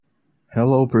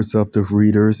Hello, perceptive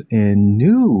readers and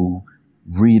new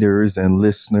readers and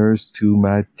listeners to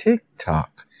my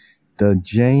TikTok, the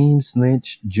James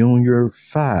Lynch Jr.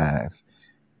 5.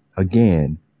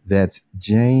 Again, that's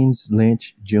James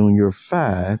Lynch Jr.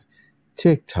 5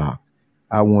 TikTok.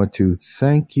 I want to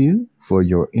thank you for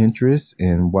your interest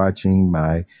in watching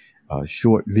my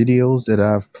short videos that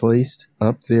I've placed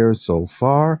up there so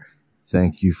far.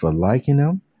 Thank you for liking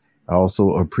them. I also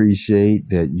appreciate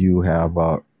that you have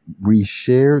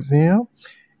reshared them.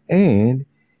 And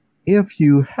if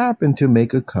you happen to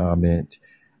make a comment,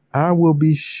 I will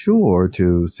be sure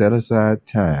to set aside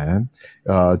time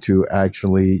to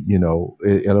actually,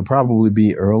 it'll probably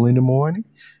be early in the morning,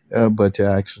 but to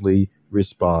actually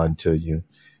respond to you.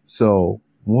 So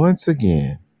once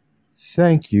again,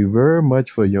 thank you very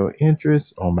much for your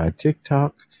interest on my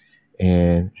TikTok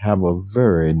and have a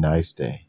very nice day.